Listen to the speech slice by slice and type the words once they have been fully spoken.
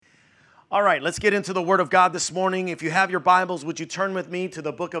All right, let's get into the Word of God this morning. If you have your Bibles, would you turn with me to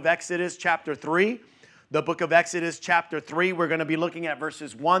the book of Exodus chapter 3? The book of Exodus chapter 3, we're going to be looking at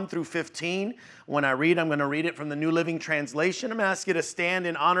verses 1 through 15. When I read, I'm going to read it from the New Living Translation. I'm going to ask you to stand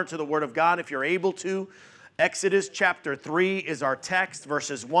in honor to the Word of God if you're able to. Exodus chapter 3 is our text,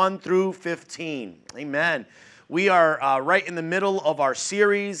 verses 1 through 15. Amen. We are right in the middle of our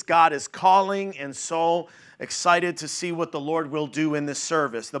series, God is Calling, and so excited to see what the Lord will do in this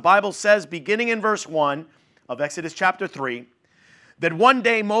service. The Bible says, beginning in verse 1 of Exodus chapter 3, that one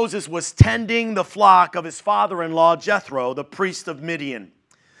day Moses was tending the flock of his father-in-law Jethro, the priest of Midian.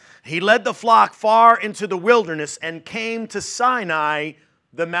 He led the flock far into the wilderness and came to Sinai,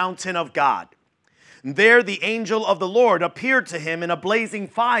 the mountain of God. And there the angel of the Lord appeared to him in a blazing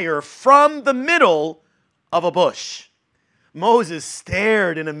fire from the middle of a bush. Moses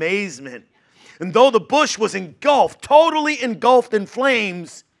stared in amazement. And though the bush was engulfed, totally engulfed in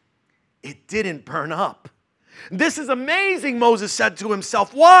flames, it didn't burn up. This is amazing, Moses said to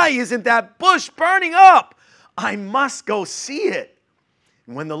himself. Why isn't that bush burning up? I must go see it.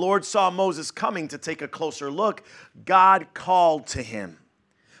 And when the Lord saw Moses coming to take a closer look, God called to him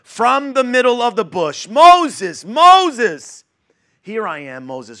from the middle of the bush, Moses, Moses. Here I am,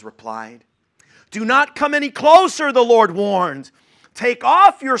 Moses replied. Do not come any closer, the Lord warned. Take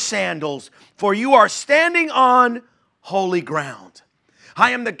off your sandals, for you are standing on holy ground.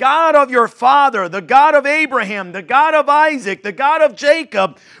 I am the God of your father, the God of Abraham, the God of Isaac, the God of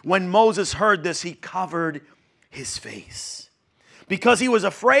Jacob. When Moses heard this, he covered his face because he was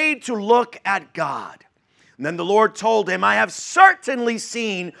afraid to look at God. And then the Lord told him, I have certainly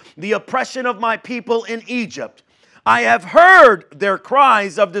seen the oppression of my people in Egypt. I have heard their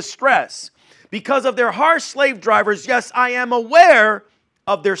cries of distress. Because of their harsh slave drivers, yes, I am aware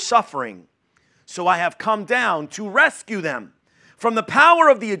of their suffering. So I have come down to rescue them from the power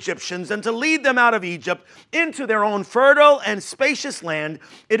of the Egyptians and to lead them out of Egypt into their own fertile and spacious land.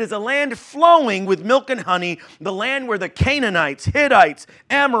 It is a land flowing with milk and honey, the land where the Canaanites, Hittites,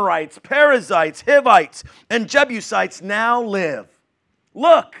 Amorites, Perizzites, Hivites, and Jebusites now live.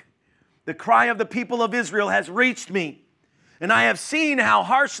 Look, the cry of the people of Israel has reached me. And I have seen how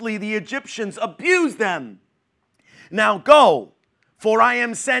harshly the Egyptians abuse them. Now go, for I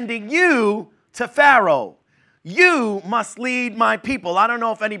am sending you to Pharaoh. You must lead my people. I don't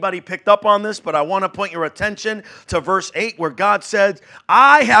know if anybody picked up on this, but I want to point your attention to verse 8 where God says,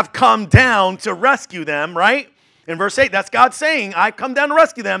 I have come down to rescue them, right? In verse 8, that's God saying, I've come down to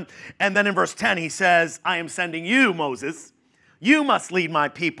rescue them. And then in verse 10, he says, I am sending you, Moses. You must lead my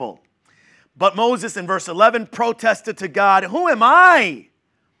people. But Moses, in verse 11, protested to God, who am I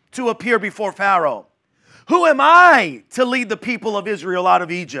to appear before Pharaoh? Who am I to lead the people of Israel out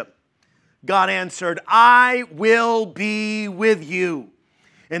of Egypt? God answered, I will be with you.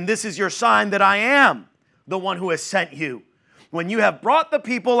 And this is your sign that I am the one who has sent you. When you have brought the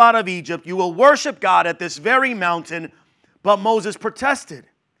people out of Egypt, you will worship God at this very mountain. But Moses protested.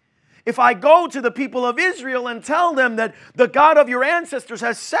 If I go to the people of Israel and tell them that the God of your ancestors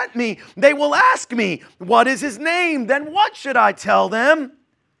has sent me, they will ask me, what is his name? Then what should I tell them?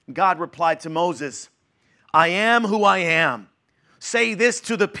 God replied to Moses, I am who I am. Say this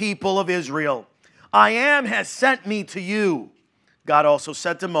to the people of Israel. I am has sent me to you. God also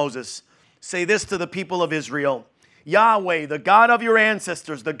said to Moses, say this to the people of Israel. Yahweh, the God of your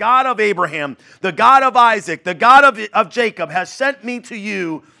ancestors, the God of Abraham, the God of Isaac, the God of Jacob has sent me to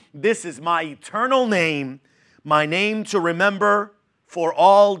you. This is my eternal name, my name to remember for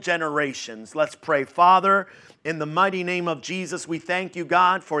all generations. Let's pray. Father, in the mighty name of Jesus, we thank you,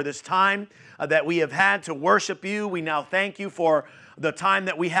 God, for this time that we have had to worship you. We now thank you for the time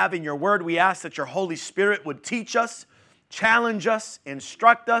that we have in your word. We ask that your Holy Spirit would teach us, challenge us,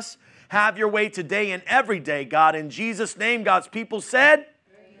 instruct us. Have your way today and every day, God. In Jesus' name, God's people said,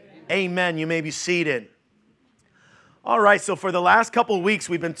 Amen. You may be seated. All right, so for the last couple of weeks,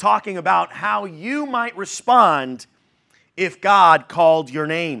 we've been talking about how you might respond if God called your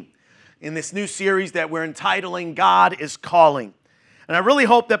name in this new series that we're entitling God is Calling. And I really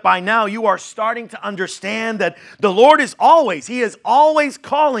hope that by now you are starting to understand that the Lord is He is always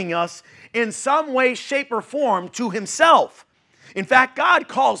calling us in some way, shape, or form to Himself. In fact, God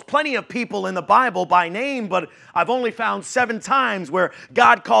calls plenty of people in the Bible by name, but I've only found 7 times where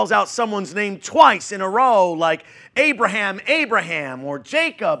God calls out someone's name twice in a row, like Abraham, Abraham, or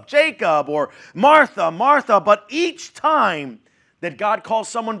Jacob, Jacob, or Martha, Martha. But each time that God calls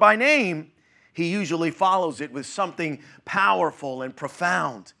someone by name, He usually follows it with something powerful and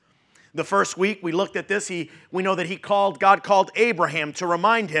profound. The first week we looked at this, we know that God called Abraham to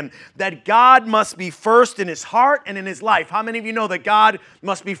remind him that God must be first in his heart and in his life. How many of you know that God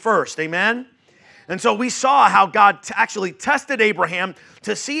must be first? Amen? And so we saw how God actually tested Abraham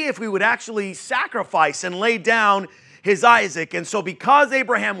to see if we would actually sacrifice and lay down his Isaac. And so because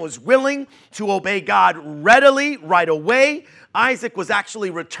Abraham was willing to obey God readily, right away, Isaac was actually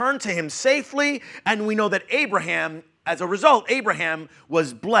returned to him safely. And we know that as a result, Abraham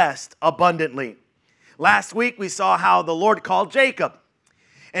was blessed abundantly. Last week we saw how the Lord called Jacob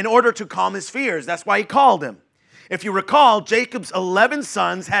in order to calm his fears. That's why he called him. If you recall, Jacob's 11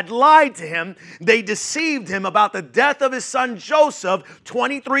 sons had lied to him. They deceived him about the death of his son Joseph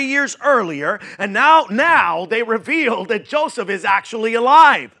 23 years earlier. And now they revealed that Joseph is actually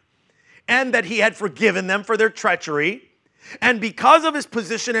alive and that he had forgiven them for their treachery. And because of his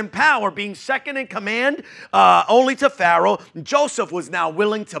position and power, being second in command only to Pharaoh, Joseph was now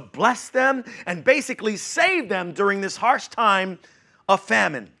willing to bless them and basically save them during this harsh time of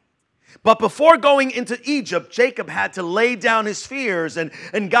famine. But before going into Egypt, Jacob had to lay down his fears, and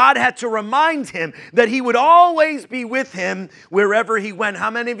God had to remind him that he would always be with him wherever he went.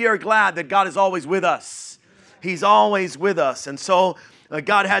 How many of you are glad that God is always with us? He's always with us. And so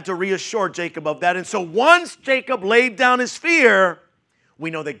God had to reassure Jacob of that. And so once Jacob laid down his fear,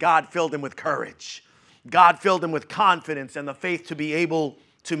 we know that God filled him with courage. God filled him with confidence and the faith to be able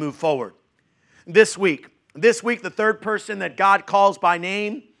to move forward. This week, the third person that God calls by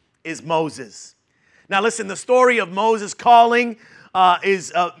name is Moses. Now listen, the story of Moses calling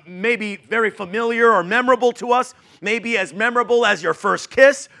is maybe very familiar or memorable to us, maybe as memorable as your first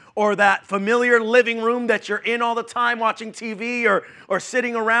kiss or that familiar living room that you're in all the time watching TV or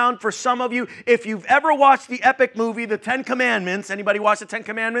sitting around. For some of you, if you've ever watched the epic movie, The Ten Commandments, anybody watch The Ten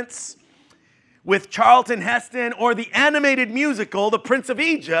Commandments? With Charlton Heston, or the animated musical, The Prince of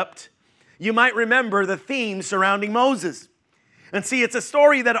Egypt, you might remember the theme surrounding Moses. And see, it's a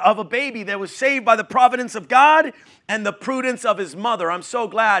story of a baby that was saved by the providence of God and the prudence of his mother. I'm so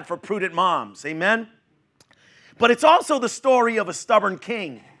glad for prudent moms. Amen? But it's also the story of a stubborn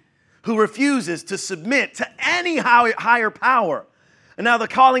king who refuses to submit to any higher power. And now the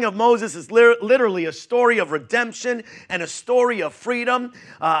calling of Moses is literally a story of redemption and a story of freedom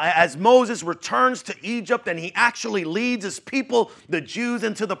as Moses returns to Egypt and he actually leads his people, the Jews,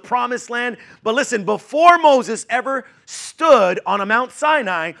 into the promised land. But listen, before Moses ever stood on a Mount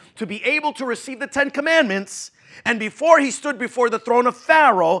Sinai to be able to receive the Ten Commandments, and before he stood before the throne of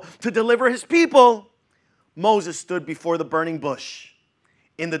Pharaoh to deliver his people, Moses stood before the burning bush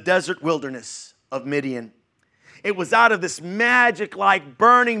in the desert wilderness of Midian. It was out of this magic-like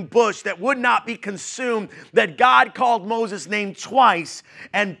burning bush that would not be consumed that God called Moses' name twice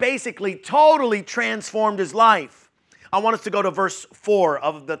and basically totally transformed his life. I want us to go to verse 4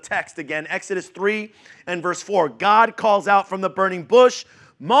 of the text again, Exodus 3 and verse 4. God calls out from the burning bush,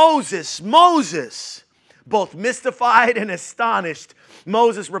 "Moses, Moses!" Both mystified and astonished,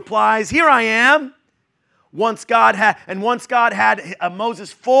 Moses replies, "Here I am." Once God had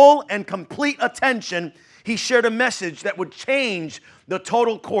Moses' full and complete attention, he shared a message that would change the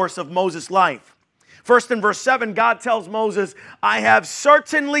total course of Moses' life. First, in verse 7, God tells Moses, "I have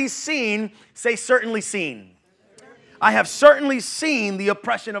certainly seen," say certainly seen. "I have certainly seen the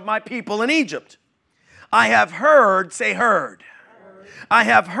oppression of my people in Egypt. I have heard," say heard. "I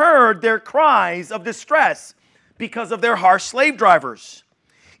have heard their cries of distress because of their harsh slave drivers.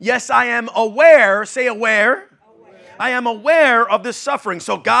 Yes, I am aware," say aware. "I am aware of this suffering."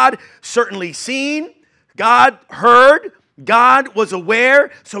 So God certainly seen, God heard, God was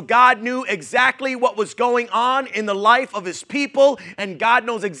aware, so God knew exactly what was going on in the life of his people, and God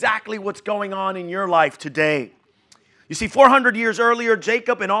knows exactly what's going on in your life today. You see, 400 years earlier,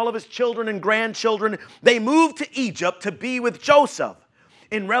 Jacob and all of his children and grandchildren, they moved to Egypt to be with Joseph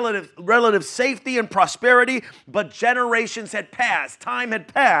in relative safety and prosperity, but generations had passed, time had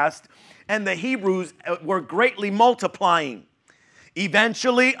passed, and the Hebrews were greatly multiplying.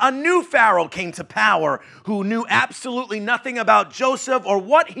 Eventually, a new Pharaoh came to power who knew absolutely nothing about Joseph or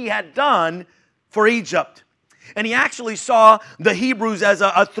what he had done for Egypt. And he actually saw the Hebrews as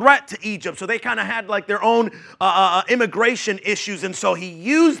a threat to Egypt. So they kind of had like their own immigration issues. And so he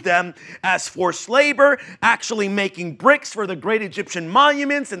used them as forced labor, actually making bricks for the great Egyptian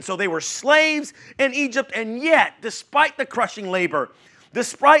monuments. And so they were slaves in Egypt. And yet, despite the crushing labor,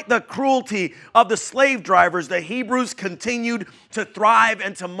 despite the cruelty of the slave drivers, the Hebrews continued to thrive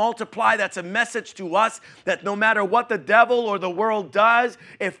and to multiply. That's a message to us that no matter what the devil or the world does,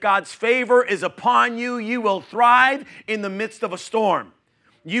 if God's favor is upon you, you will thrive in the midst of a storm.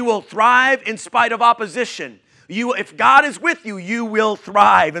 You will thrive in spite of opposition. If God is with you, you will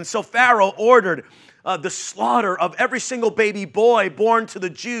thrive. And so Pharaoh ordered the slaughter of every single baby boy born to the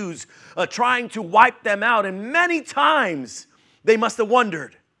Jews, trying to wipe them out. And many times they must have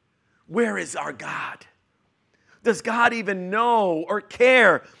wondered, where is our God? Does God even know or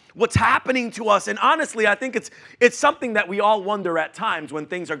care what's happening to us? And honestly, I think it's something that we all wonder at times when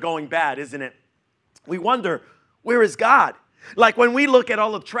things are going bad, isn't it? We wonder, where is God? Like when we look at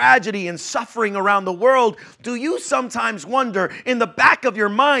all the tragedy and suffering around the world, do you sometimes wonder in the back of your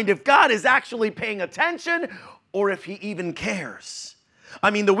mind if God is actually paying attention or if he even cares?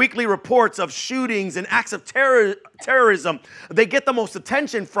 I mean, the weekly reports of shootings and acts of terrorism, they get the most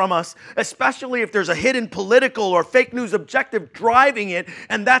attention from us, especially if there's a hidden political or fake news objective driving it,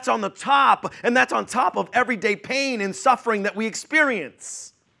 and that's on top of everyday pain and suffering that we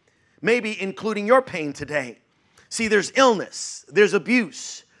experience, maybe including your pain today. See, there's illness, there's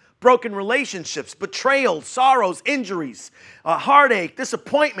abuse, broken relationships, betrayal, sorrows, injuries, heartache,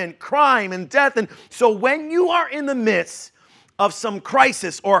 disappointment, crime, and death. And so when you are in the midst of some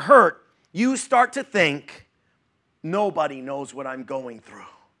crisis or hurt, you start to think, nobody knows what I'm going through.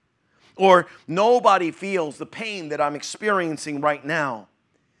 Or nobody feels the pain that I'm experiencing right now.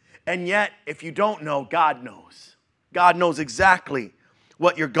 And yet, if you don't know, God knows. God knows exactly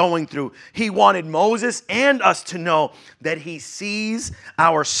what you're going through. He wanted Moses and us to know that he sees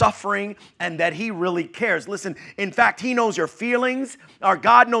our suffering and that he really cares. Listen, in fact, he knows your feelings. Our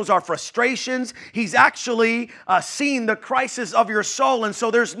God knows our frustrations. He's actually seen the crisis of your soul. And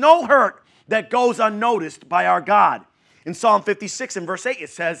so there's no hurt that goes unnoticed by our God. In Psalm 56 and verse 8, it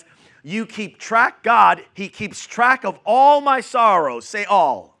says, you keep track, God, he keeps track of all my sorrows. Say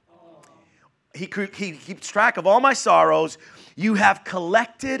all. He keeps track of all my sorrows. You have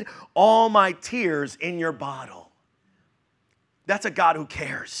collected all my tears in your bottle. That's a God who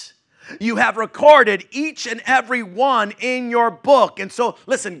cares. You have recorded each and every one in your book. And so,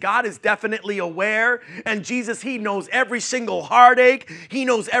 listen, God is definitely aware. And Jesus, he knows every single heartache. He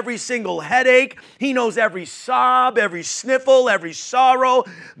knows every single headache. He knows every sob, every sniffle, every sorrow.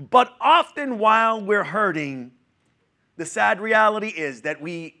 But often while we're hurting, the sad reality is that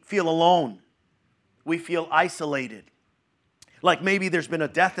we feel alone. We feel isolated. Like maybe there's been a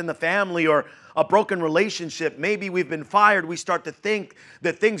death in the family or a broken relationship. Maybe we've been fired. We start to think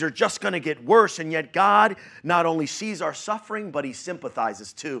that things are just going to get worse. And yet God not only sees our suffering, but he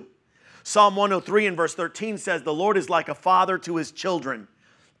sympathizes too. Psalm 103 and verse 13 says, the Lord is like a father to his children,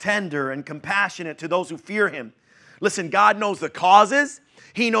 tender and compassionate to those who fear him. Listen, God knows the causes.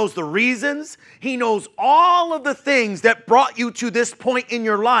 He knows the reasons. He knows all of the things that brought you to this point in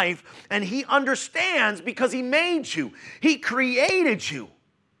your life. And he understands because he made you. He created you.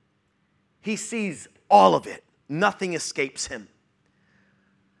 He sees all of it. Nothing escapes him.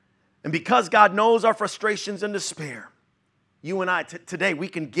 And because God knows our frustrations and despair, you and I today, we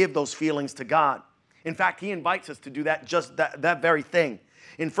can give those feelings to God. In fact, he invites us to do that, just that very thing.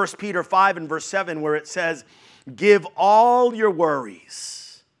 In 1 Peter 5 and verse 7, where it says, give all your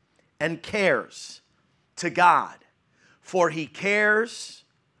worries and cares to God, for he cares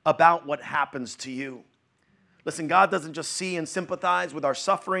about what happens to you. Listen, God doesn't just see and sympathize with our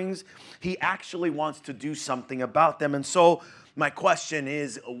sufferings. He actually wants to do something about them. And so my question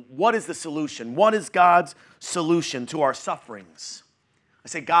is, what is the solution? What is God's solution to our sufferings? I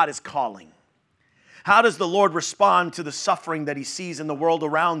say God is calling. How does the Lord respond to the suffering that he sees in the world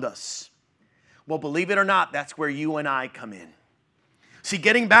around us? Well, believe it or not, that's where you and I come in. See,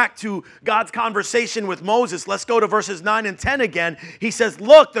 getting back to God's conversation with Moses, let's go to verses 9 and 10 again. He says,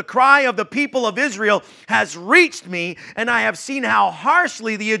 look, the cry of the people of Israel has reached me, and I have seen how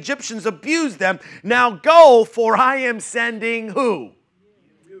harshly the Egyptians abused them. Now go, for I am sending who?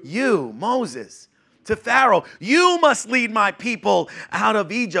 You, Moses, to Pharaoh. You must lead my people out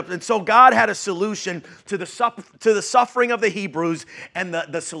of Egypt. And so God had a solution to the suffering of the Hebrews, and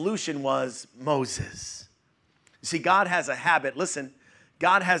the solution was Moses. See, God has a habit, listen,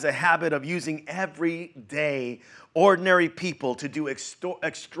 God has a habit of using everyday, ordinary people to do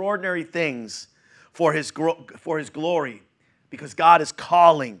extraordinary things for his glory, because God is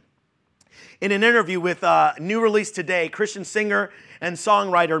calling. In an interview with New Release Today, Christian singer and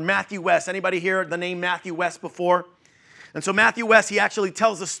songwriter Matthew West. Anybody hear the name Matthew West before? And so Matthew West, he actually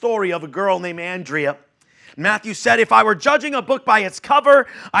tells the story of a girl named Andrea. Matthew said, if I were judging a book by its cover,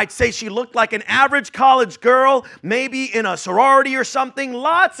 I'd say she looked like an average college girl, maybe in a sorority or something,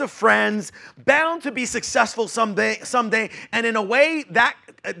 lots of friends, bound to be successful someday. And in a way,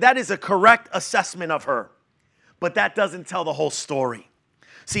 that is a correct assessment of her. But that doesn't tell the whole story.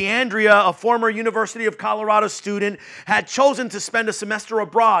 See, Andrea, a former University of Colorado student, had chosen to spend a semester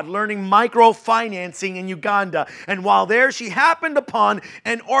abroad learning microfinancing in Uganda. And while there, she happened upon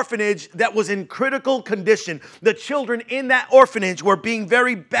an orphanage that was in critical condition. The children in that orphanage were being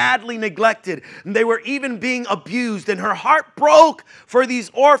very badly neglected. And they were even being abused. And her heart broke for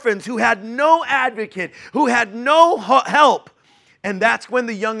these orphans who had no advocate, who had no help. And that's when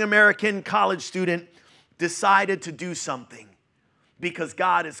the young American college student decided to do something. Because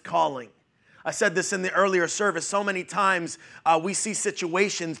God is calling. I said this in the earlier service. So many times we see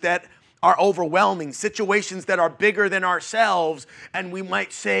situations that are overwhelming, situations that are bigger than ourselves, and we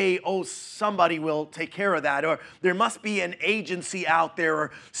might say, oh, somebody will take care of that, or there must be an agency out there,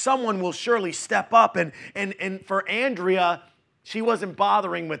 or someone will surely step up. And for Andrea, she wasn't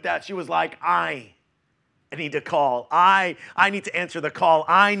bothering with that. She was like, I need to call. I need to answer the call.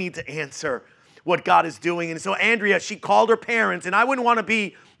 I need to answer what God is doing. And so Andrea, she called her parents, and I wouldn't want to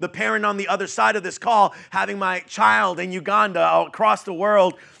be the parent on the other side of this call, having my child in Uganda across the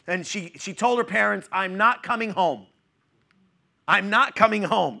world. And she told her parents, I'm not coming home. I'm not coming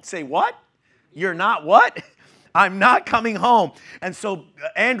home. Say, what? You're not what? I'm not coming home. And so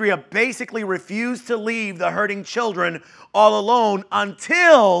Andrea basically refused to leave the hurting children all alone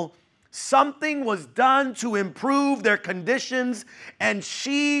until something was done to improve their conditions, and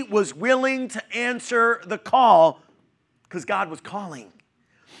she was willing to answer the call because God was calling.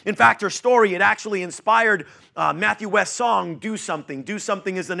 In fact, her story, it actually inspired Matthew West's song, Do Something. Do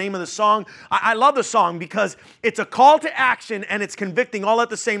Something is the name of the song. I love the song because it's a call to action and it's convicting all at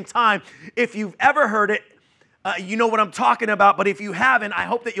the same time. If you've ever heard it, you know what I'm talking about, but if you haven't, I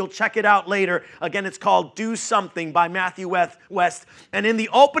hope that you'll check it out later. Again, it's called Do Something by Matthew West. And in the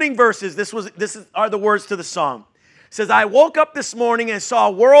opening verses, this are the words to the song. It says, I woke up this morning and saw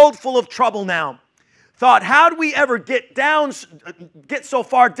a world full of trouble now. Thought, how do we ever get so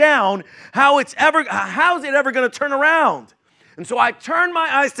far down? How is it ever going to turn around? And so I turned my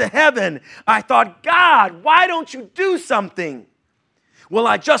eyes to heaven. I thought, God, why don't you do something? Well,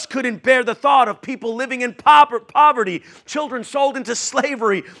 I just couldn't bear the thought of people living in poverty, children sold into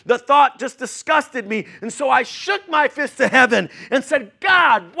slavery. The thought just disgusted me. And so I shook my fist to heaven and said,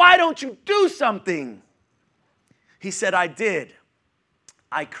 God, why don't you do something? He said, I did.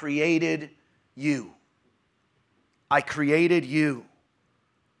 I created you. I created you.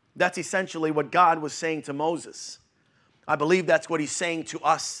 That's essentially what God was saying to Moses. I believe that's what he's saying to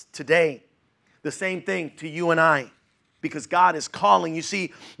us today. The same thing to you and I. Because God is calling. You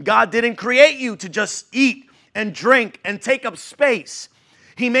see, God didn't create you to just eat and drink and take up space.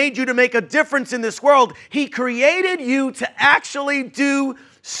 He made you to make a difference in this world. He created you to actually do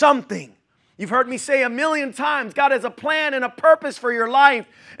something. You've heard me say a million times, God has a plan and a purpose for your life.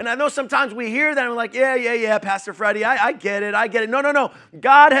 And I know sometimes we hear that and we're like, yeah, Pastor Freddie, I get it. No.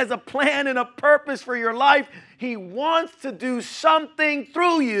 God has a plan and a purpose for your life. He wants to do something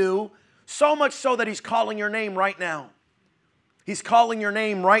through you, so much so that he's calling your name right now. He's calling your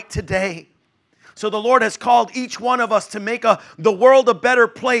name right today. So the Lord has called each one of us to make the world a better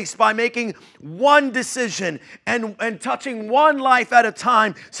place by making one decision and touching one life at a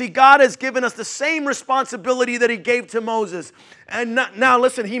time. See, God has given us the same responsibility that he gave to Moses. And now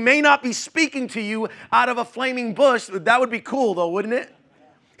listen, he may not be speaking to you out of a flaming bush. That would be cool though, wouldn't it?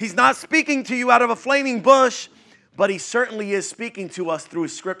 He's not speaking to you out of a flaming bush, but he certainly is speaking to us through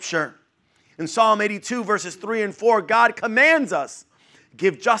Scripture. In Psalm 82, verses 3 and 4, God commands us,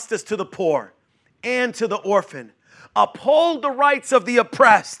 give justice to the poor and to the orphan. Uphold the rights of the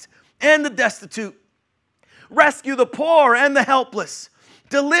oppressed and the destitute. Rescue the poor and the helpless.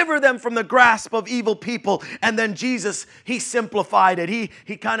 Deliver them from the grasp of evil people. And then Jesus, he simplified it.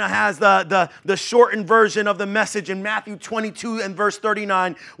 He kind of has the shortened version of the message in Matthew 22 and verse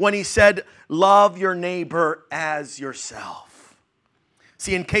 39 when he said, love your neighbor as yourself.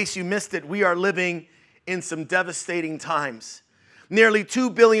 See, in case you missed it, we are living in some devastating times. Nearly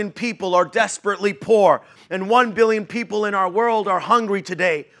 2 billion people are desperately poor, and 1 billion people in our world are hungry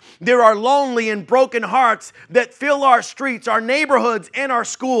today. There are lonely and broken hearts that fill our streets, our neighborhoods, and our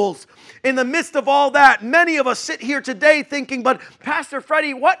schools. In the midst of all that, many of us sit here today thinking, but Pastor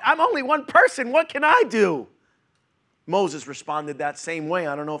Freddie, what? I'm only one person. What can I do? Moses responded that same way.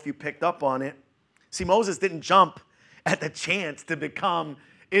 I don't know if you picked up on it. See, Moses didn't jump at the chance to become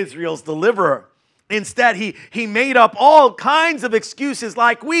Israel's deliverer. Instead, he made up all kinds of excuses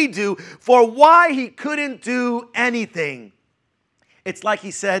like we do for why he couldn't do anything. It's like he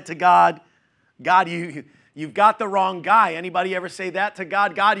said to God, you've got the wrong guy. Anybody ever say that to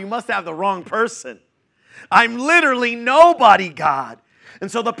God? God, you must have the wrong person. I'm literally nobody, God. And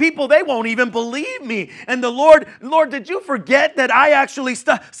so the people, they won't even believe me. And the Lord, did you forget that I actually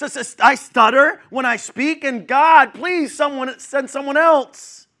I stutter when I speak? And God, please, send someone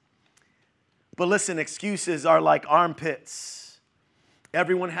else. But listen, excuses are like armpits.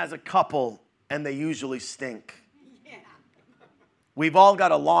 Everyone has a couple, and they usually stink. We've all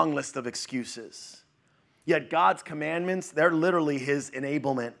got a long list of excuses. Yet God's commandments, they're literally His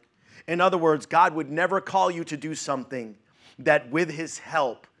enablement. In other words, God would never call you to do something that with His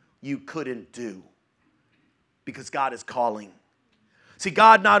help you couldn't do, because God is calling. See,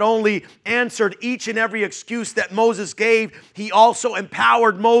 God not only answered each and every excuse that Moses gave, He also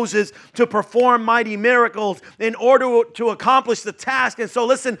empowered Moses to perform mighty miracles in order to accomplish the task. And so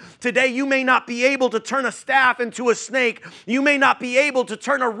listen, today you may not be able to turn a staff into a snake. You may not be able to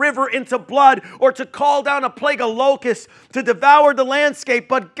turn a river into blood or to call down a plague of locusts to devour the landscape,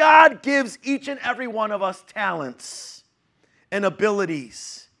 but God gives each and every one of us talents and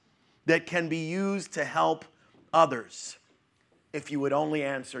abilities that can be used to help others, if you would only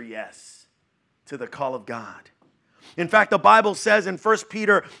answer yes to the call of God. In fact, the Bible says in 1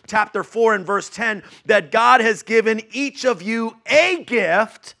 Peter chapter 4 and verse 10 that God has given each of you a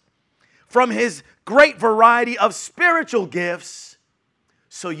gift from His great variety of spiritual gifts.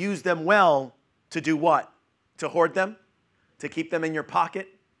 So use them well to do what? To hoard them? To keep them in your pocket?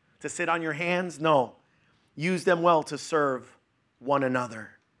 To sit on your hands? No. Use them well to serve one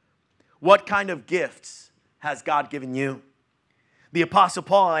another. What kind of gifts has God given you? The Apostle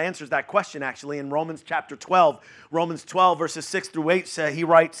Paul answers that question actually in Romans chapter 12. Romans 12 verses 6 through 8 he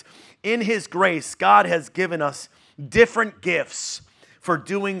writes, "In His grace, God has given us different gifts for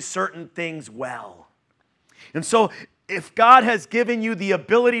doing certain things well." And so if God has given you the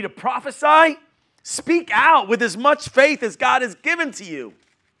ability to prophesy, speak out with as much faith as God has given to you.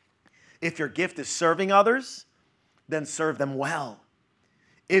 If your gift is serving others, then serve them well.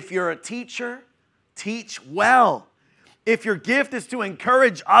 If you're a teacher, teach well. If your gift is to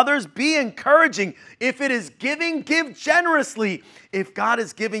encourage others, be encouraging. If it is giving, give generously. If God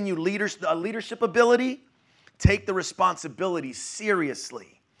is giving you a leadership ability, take the responsibility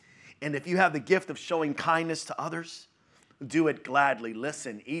seriously. And if you have the gift of showing kindness to others, do it gladly.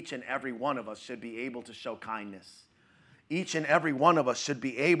 Listen, each and every one of us should be able to show kindness. Each and every one of us should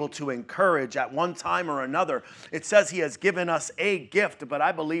be able to encourage at one time or another. It says He has given us a gift, but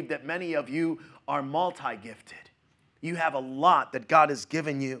I believe that many of you are multi-gifted. You have a lot that God has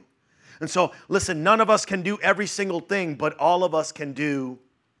given you. And so, listen, none of us can do every single thing, but all of us can do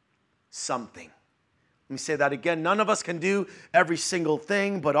something. Let me say that again. None of us can do every single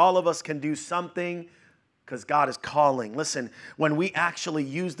thing, but all of us can do something because God is calling. Listen, when we actually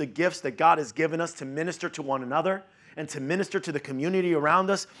use the gifts that God has given us to minister to one another and to minister to the community around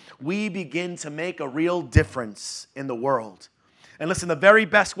us, we begin to make a real difference in the world. And listen, the very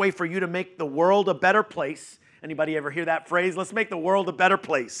best way for you to make the world a better place, anybody ever hear that phrase? Let's make the world a better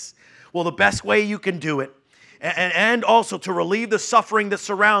place. Well, the best way you can do it, and also to relieve the suffering that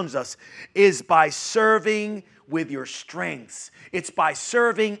surrounds us, is by serving with your strengths. It's by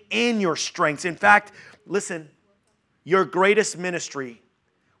serving in your strengths. In fact, listen, your greatest ministry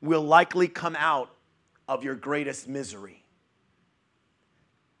will likely come out of your greatest misery.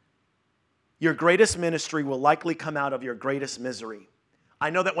 Your greatest ministry will likely come out of your greatest misery. I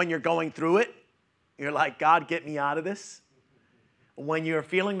know that when you're going through it, you're like, God, get me out of this. When you're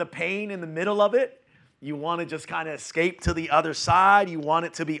feeling the pain in the middle of it, you want to just kind of escape to the other side. You want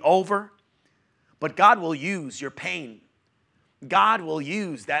it to be over. But God will use your pain. God will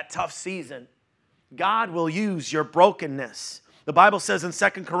use that tough season. God will use your brokenness. The Bible says in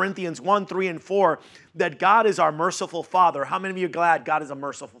 2 Corinthians 1, 3, and 4 that God is our merciful Father. How many of you are glad God is a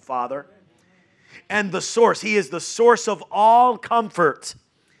merciful Father? And the source. He is the source of all comfort.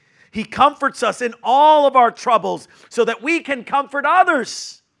 He comforts us in all of our troubles so that we can comfort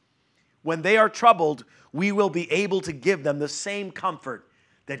others. When they are troubled, we will be able to give them the same comfort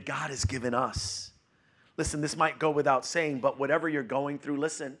that God has given us. Listen, this might go without saying, but whatever you're going through,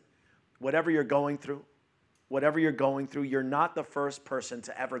 listen, whatever you're going through, you're not the first person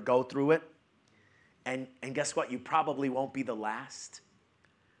to ever go through it. And guess what? You probably won't be the last.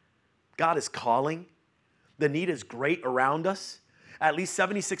 God is calling. The need is great around us. At least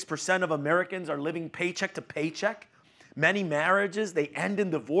 76% of Americans are living paycheck to paycheck. Many marriages, they end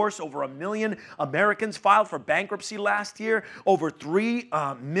in divorce. Over 1 million Americans filed for bankruptcy last year. Over 3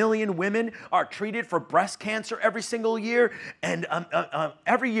 million women are treated for breast cancer every single year. And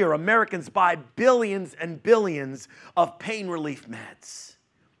every year, Americans buy billions and billions of pain relief meds.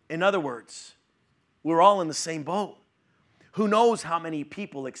 In other words, we're all in the same boat. Who knows how many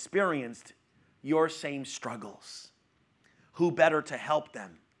people experienced your same struggles? who better to help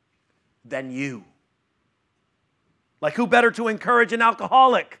them than you? Like, who better to encourage an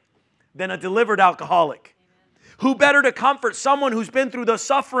alcoholic than a delivered alcoholic? Amen. Who better to comfort someone who's been through the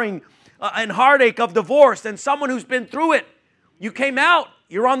suffering and heartache of divorce than someone who's been through it? You came out.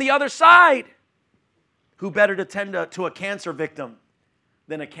 You're on the other side. Who better to tend to a cancer victim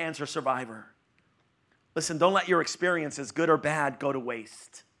than a cancer survivor? Listen, don't let your experiences, good or bad, go to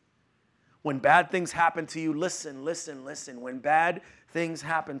waste. When bad things happen to you, listen. When bad things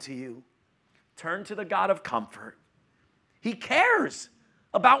happen to you, turn to the God of comfort. He cares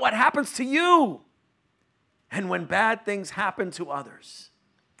about what happens to you. And when bad things happen to others,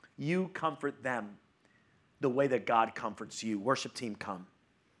 you comfort them the way that God comforts you. Worship team, come.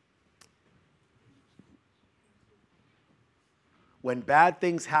 When bad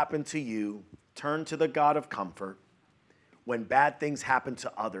things happen to you, turn to the God of comfort. When bad things happen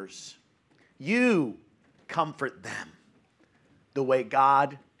to others, you comfort them the way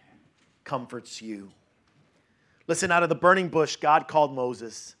God comforts you. Listen, out of the burning bush, God called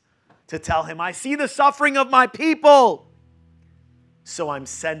Moses to tell him, I see the suffering of my people, so I'm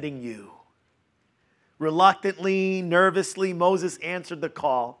sending you. Reluctantly, nervously, Moses answered the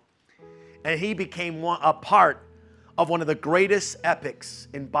call, and he became a part of one of the greatest epics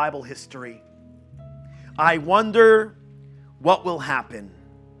in Bible history. I wonder what will happen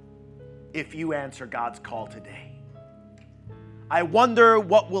if you answer God's call today. I wonder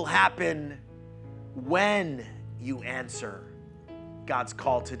what will happen when you answer God's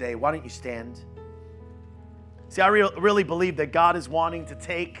call today. Why don't you stand? See, I really believe that God is wanting to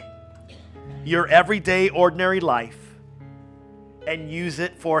take your everyday, ordinary life and use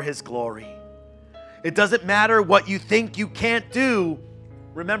it for His glory. It doesn't matter what you think you can't do.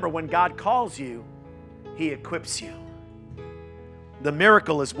 Remember, when God calls you, He equips you. The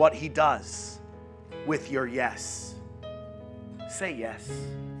miracle is what He does with your yes. Say yes.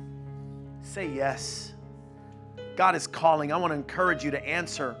 Say yes. God is calling. I want to encourage you to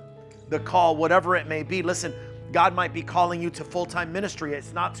answer the call, whatever it may be. Listen, God might be calling you to full-time ministry.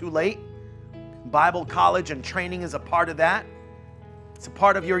 It's not too late. Bible college and training is a part of that. It's a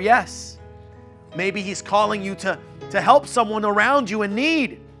part of your yes. Maybe He's calling you to help someone around you in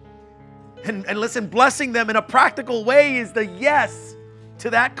need. And listen, blessing them in a practical way is the yes to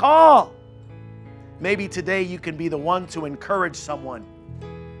that call. Maybe today you can be the one to encourage someone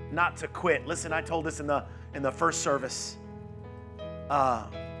not to quit. Listen, I told this in the first service.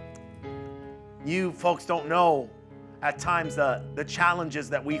 You folks don't know at times the challenges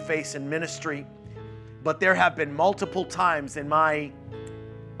that we face in ministry, but there have been multiple times in my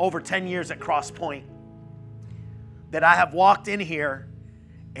over 10 years at Cross Point that I have walked in here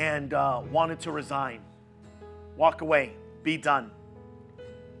and wanted to resign, walk away, be done.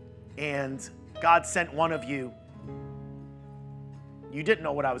 And God sent one of you. You didn't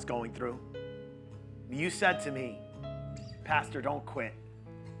know what I was going through. You said to me, Pastor, don't quit.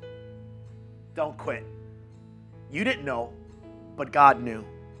 Don't quit. You didn't know, but God knew.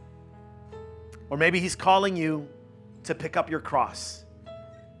 Or maybe He's calling you to pick up your cross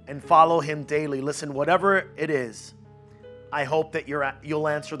and follow Him daily. Listen, whatever it is, I hope that you'll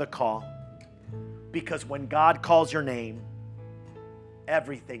answer the call. Because when God calls your name,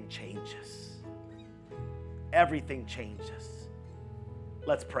 everything changes. Everything changes.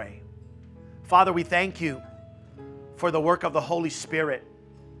 Let's pray. Father, we thank You for the work of the Holy Spirit.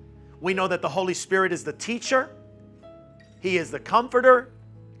 We know that the Holy Spirit is the teacher. He is the comforter.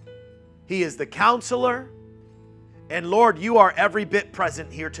 He is the counselor. And Lord, You are every bit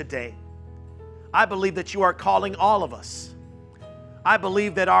present here today. I believe that You are calling all of us. I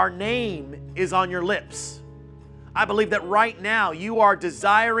believe that our name is on Your lips. I believe that right now You are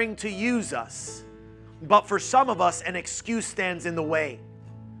desiring to use us. But for some of us, an excuse stands in the way.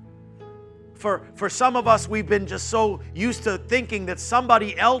 For some of us, we've been just so used to thinking that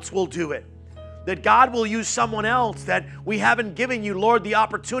somebody else will do it, that God will use someone else, that we haven't given You, Lord, the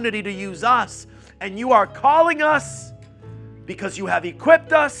opportunity to use us. And You are calling us because You have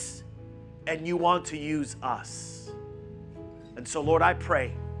equipped us and You want to use us. And so, Lord, I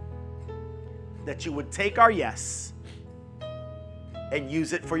pray that You would take our yes and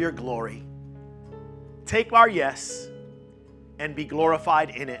use it for Your glory. Take our yes and be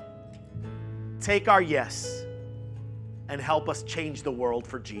glorified in it. Take our yes and help us change the world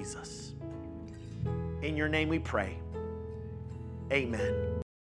for Jesus. In Your name we pray. Amen.